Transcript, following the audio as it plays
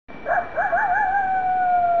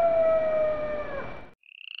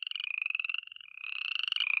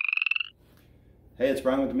Hey, it's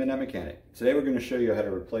Brian with the Midnight Mechanic. Today we're going to show you how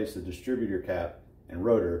to replace the distributor cap and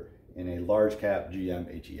rotor in a large cap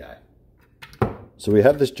GM HEI. So we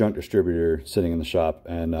have this junk distributor sitting in the shop,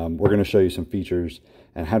 and we're going to show you some features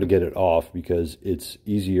and how to get it off, because it's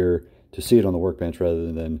easier to see it on the workbench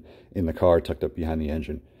rather than in the car tucked up behind the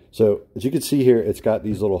engine. So as you can see here, it's got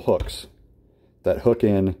these little hooks that hook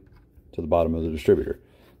in to the bottom of the distributor.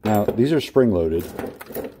 Now these are spring loaded,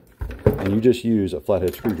 and you just use a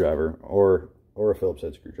flathead screwdriver or a Phillips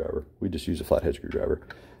head screwdriver. We just use a flathead screwdriver.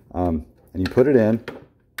 And you put it in,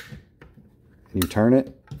 and you turn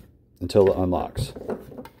it until it unlocks.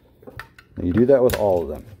 And you do that with all of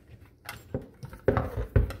them.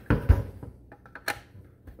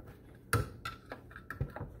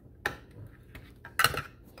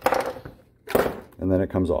 And then it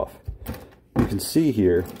comes off. You can see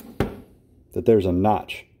here that there's a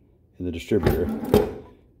notch in the distributor,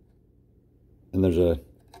 and there's a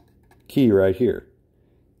key right here.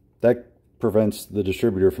 That prevents the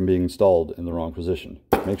distributor from being installed in the wrong position.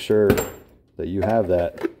 Make sure that you have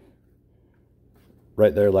that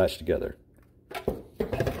right there latched together.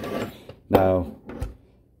 Now,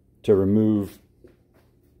 to remove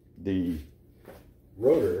the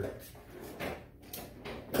rotor,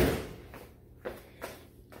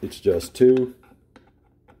 it's just two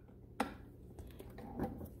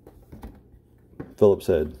Phillips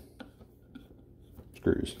head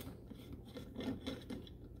screws.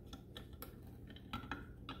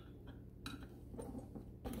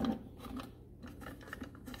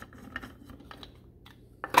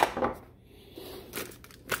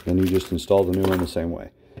 And you just install the new one the same way.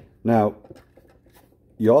 Now,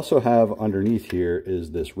 you also have underneath here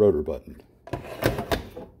is this rotor button.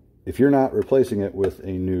 If you're not replacing it with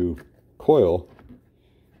a new coil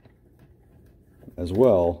as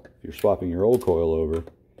well, if you're swapping your old coil over,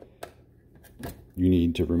 you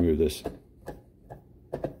need to remove this.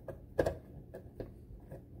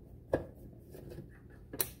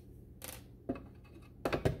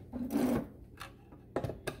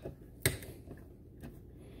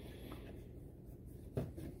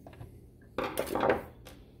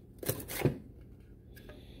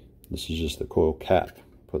 This is just the coil cap.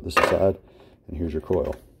 Put this aside, and here's your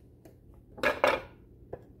coil.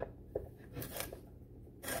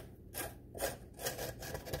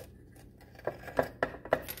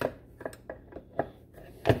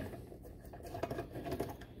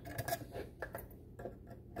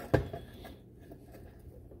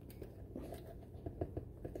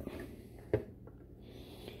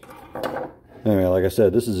 Anyway, like I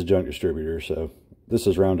said, this is a junk distributor, so this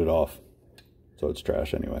is rounded off, so it's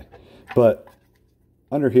trash anyway. But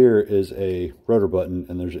under here is a rotor button,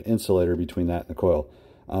 and there's an insulator between that and the coil.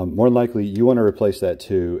 More than likely, you want to replace that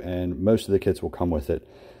too, and most of the kits will come with it.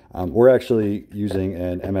 We're actually using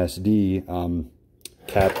an MSD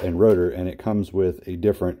cap and rotor, and it comes with a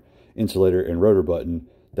different insulator and rotor button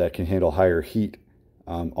that can handle higher heat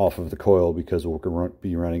off of the coil, because we're going to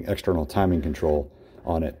be running external timing control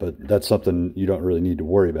on it. But that's something you don't really need to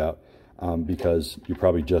worry about, because you're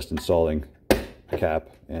probably just installing a cap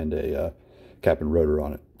and a cap and rotor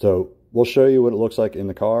on it. So we'll show you what it looks like in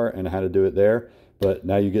the car and how to do it there, but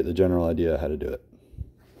now you get the general idea how to do it.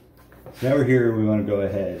 So now we're here, we want to go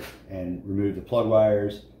ahead and remove the plug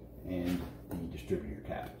wires and the distributor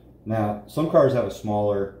cap. Now, some cars have a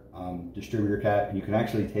smaller distributor cap, and you can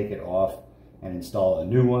actually take it off and install a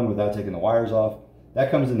new one without taking the wires off.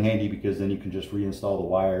 That comes in handy, because then you can just reinstall the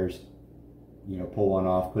wires, you know, pull one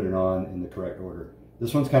off, put it on in the correct order.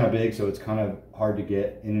 This one's kind of big, so it's kind of hard to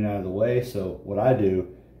get in and out of the way. So what I do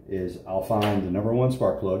is I'll find the #1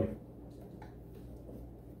 spark plug,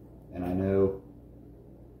 and I know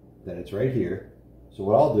that it's right here. So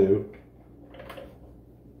what I'll do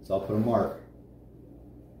is I'll put a mark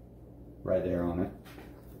right there on it.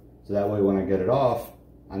 So that way when I get it off,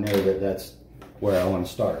 I know that that's where I want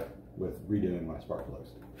to start with redoing my spark plugs.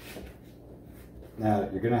 Now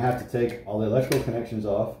you're going to have to take all the electrical connections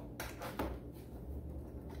off,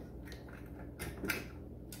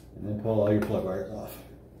 and then pull all your plug wires off.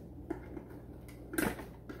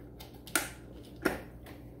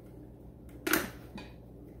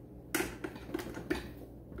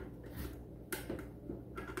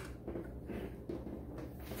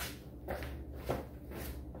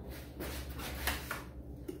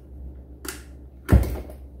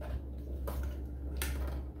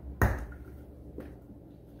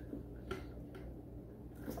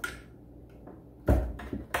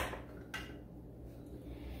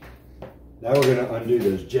 Now we're going to undo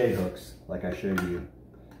those J hooks like I showed you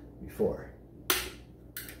before.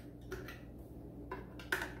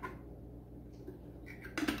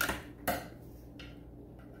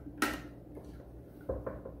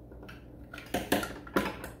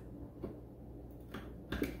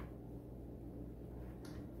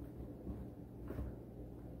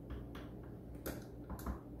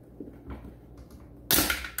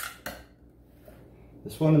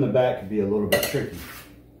 This one in the back could be a little bit tricky.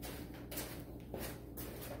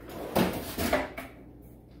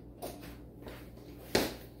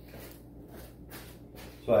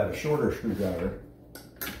 So I have a shorter screwdriver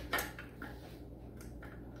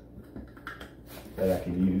that I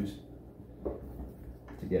can use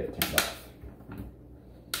to get it turned off.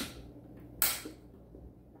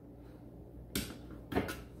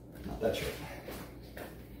 Not that short.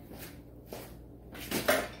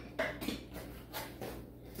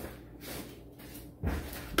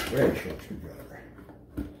 Very short screwdriver.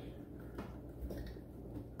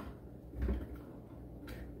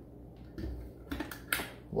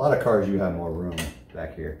 A lot of cars you have more room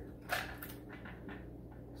back here.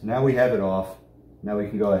 So now we have it off. Now we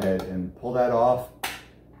can go ahead and pull that off,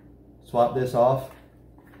 swap this off.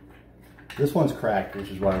 This one's cracked, which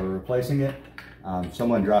is why we're replacing it.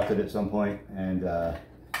 Someone dropped it at some point and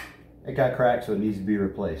it got cracked, so it needs to be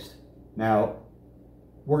replaced. Now,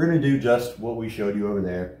 we're gonna do just what we showed you over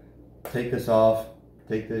there. Take this off,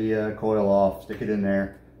 take the coil off, stick it in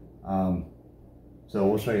there. So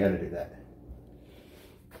we'll show you how to do that.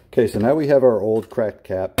 Okay, so now we have our old cracked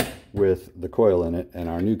cap with the coil in it and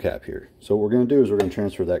our new cap here. So what we're going to do is we're going to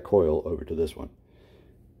transfer that coil over to this one.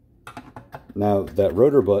 Now that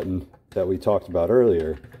rotor button that we talked about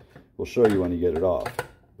earlier, we'll show you when you get it off.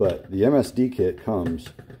 But the MSD kit comes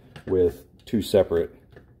with two separate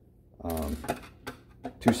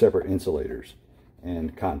insulators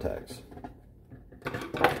and contacts.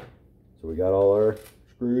 So we got all our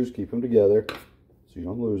screws, keep them together so you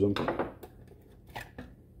don't lose them.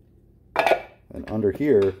 And under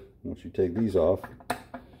here, once you take these off,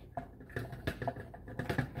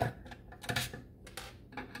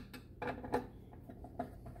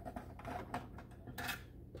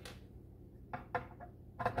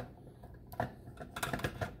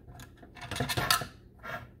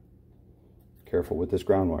 careful with this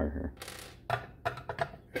ground wire here.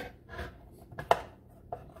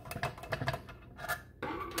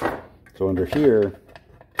 So under here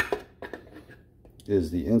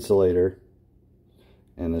is the insulator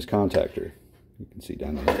and this contactor. You can see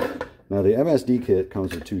down there. Now the MSD kit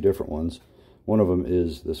comes with two different ones. One of them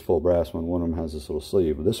is this full brass one. One of them has this little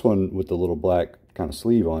sleeve. This one with the little black kind of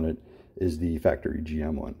sleeve on it is the factory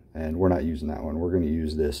GM one. And we're not using that one. We're going to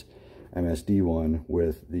use this MSD one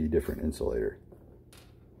with the different insulator.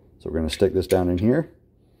 So we're going to stick this down in here.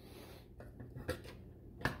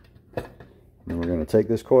 And we're going to take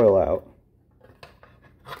this coil out.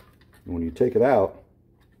 And when you take it out,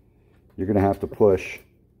 you're going to have to push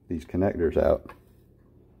these connectors out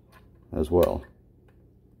as well.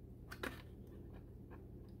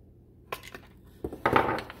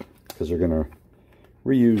 Because they're going to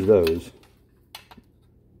reuse those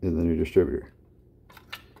in the new distributor.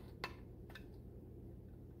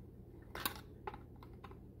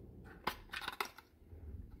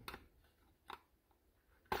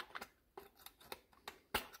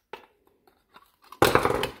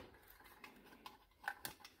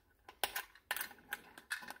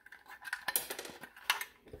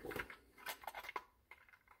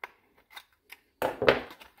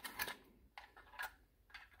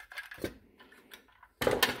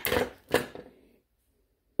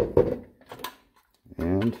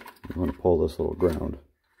 And you want to pull this little ground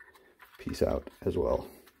piece out as well.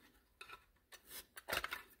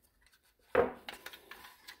 Now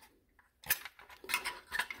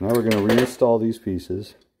we're going to reinstall these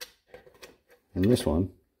pieces in this one.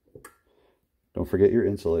 Don't forget your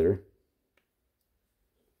insulator.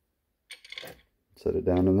 Set it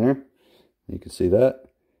down in there. You can see that.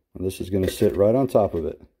 And this is going to sit right on top of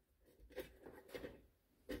it.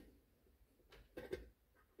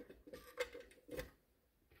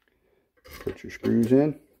 Put your screws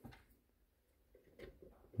in.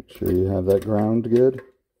 Make sure you have that ground good.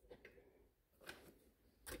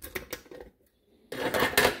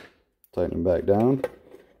 Tighten them back down.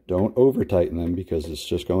 Don't over tighten them because it's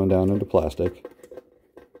just going down into plastic.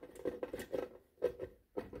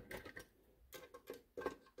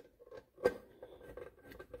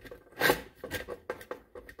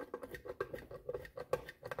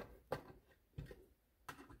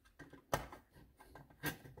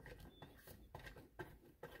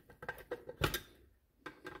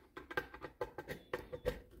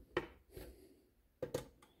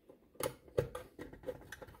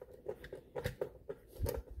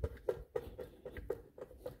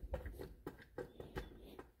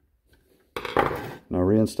 Now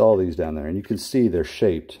reinstall these down there, and you can see they're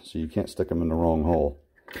shaped, so you can't stick them in the wrong hole.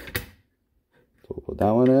 So we'll put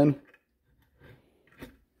that one in.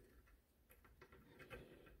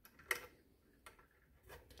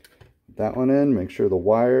 Put that one in, make sure the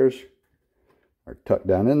wires are tucked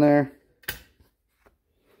down in there.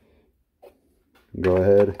 Go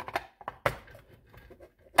ahead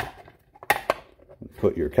and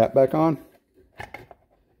put your cap back on.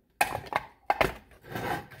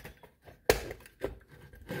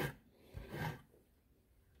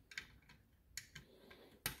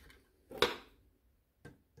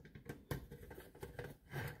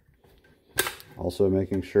 Also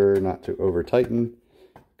making sure not to over tighten,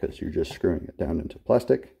 because you're just screwing it down into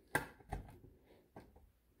plastic.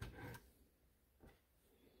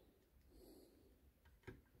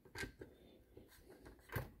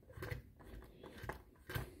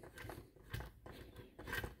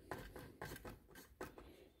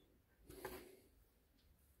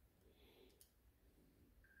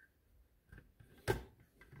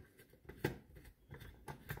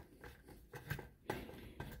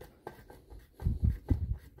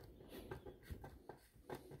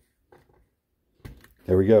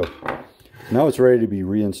 There we go. Now it's ready to be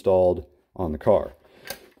reinstalled on the car.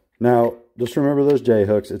 Now, just remember those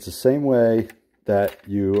J-hooks. It's the same way that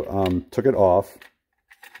you took it off.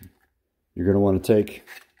 You're going to want to take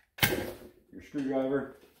your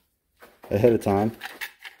screwdriver ahead of time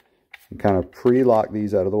and kind of pre-lock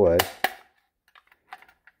these out of the way,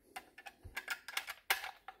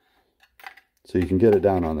 so you can get it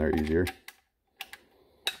down on there easier.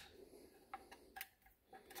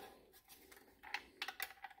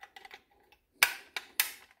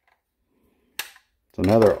 So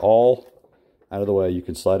now they're all out of the way. You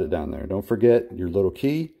can slide it down there. Don't forget your little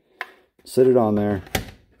key. Sit it on there.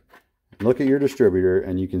 Look at your distributor,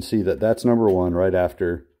 and you can see that that's number one right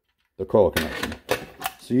after the coil connection.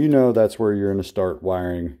 So you know that's where you're going to start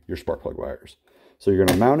wiring your spark plug wires. So you're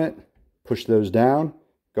going to mount it, push those down,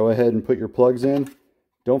 go ahead and put your plugs in.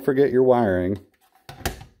 Don't forget your wiring,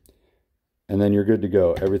 and then you're good to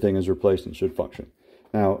go. Everything is replaced and should function.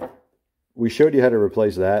 Now, we showed you how to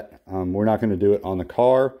replace that. We're not going to do it on the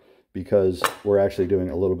car because we're actually doing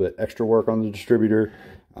a little bit extra work on the distributor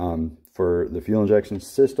for the fuel injection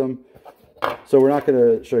system. So we're not going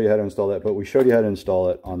to show you how to install that, but we showed you how to install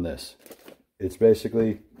it on this. It's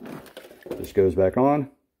basically, this goes back on.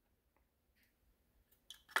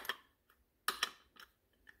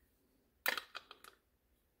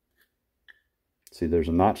 See, there's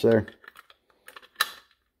a notch there.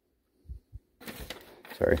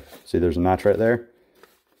 Sorry, see there's a notch right there.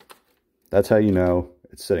 That's how you know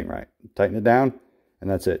it's sitting right. Tighten it down, and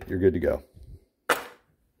that's it. You're good to go. So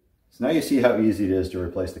now you see how easy it is to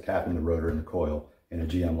replace the cap in the rotor and the coil in a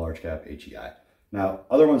GM large cap HEI. Now,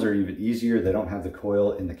 other ones are even easier. They don't have the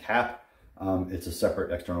coil in the cap. It's a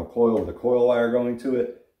separate external coil with a coil wire going to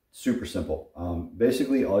it. Super simple.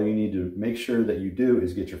 Basically, all you need to make sure that you do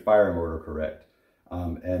is get your firing order correct.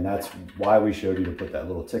 And that's why we showed you to put that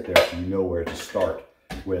little tick there so you know where to start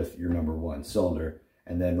with your number one cylinder,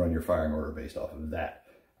 and then run your firing order based off of that.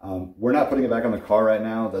 We're not putting it back on the car right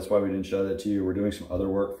now. That's why we didn't show that to you. We're doing some other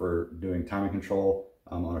work for doing timing control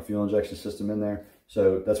on a fuel injection system in there.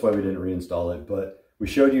 So that's why we didn't reinstall it. But we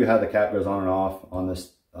showed you how the cap goes on and off on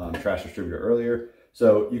this trash distributor earlier.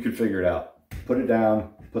 So you can figure it out. Put it down,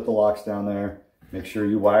 put the locks down there, make sure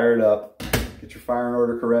you wire it up, get your firing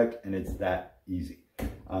order correct, and it's that easy.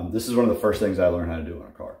 This is one of the first things I learned how to do on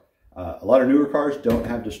a car. A lot of newer cars don't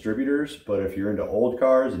have distributors, but if you're into old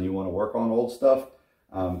cars and you want to work on old stuff,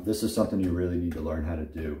 this is something you really need to learn how to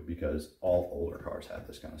do, because all older cars have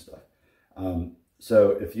this kind of stuff.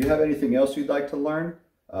 So if you have anything else you'd like to learn,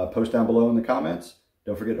 post down below in the comments.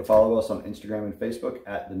 Don't forget to follow us on Instagram and Facebook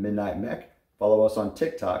at The Midnight Mech. Follow us on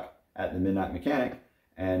TikTok at The Midnight Mechanic,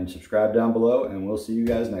 and subscribe down below, and we'll see you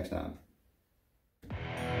guys next time.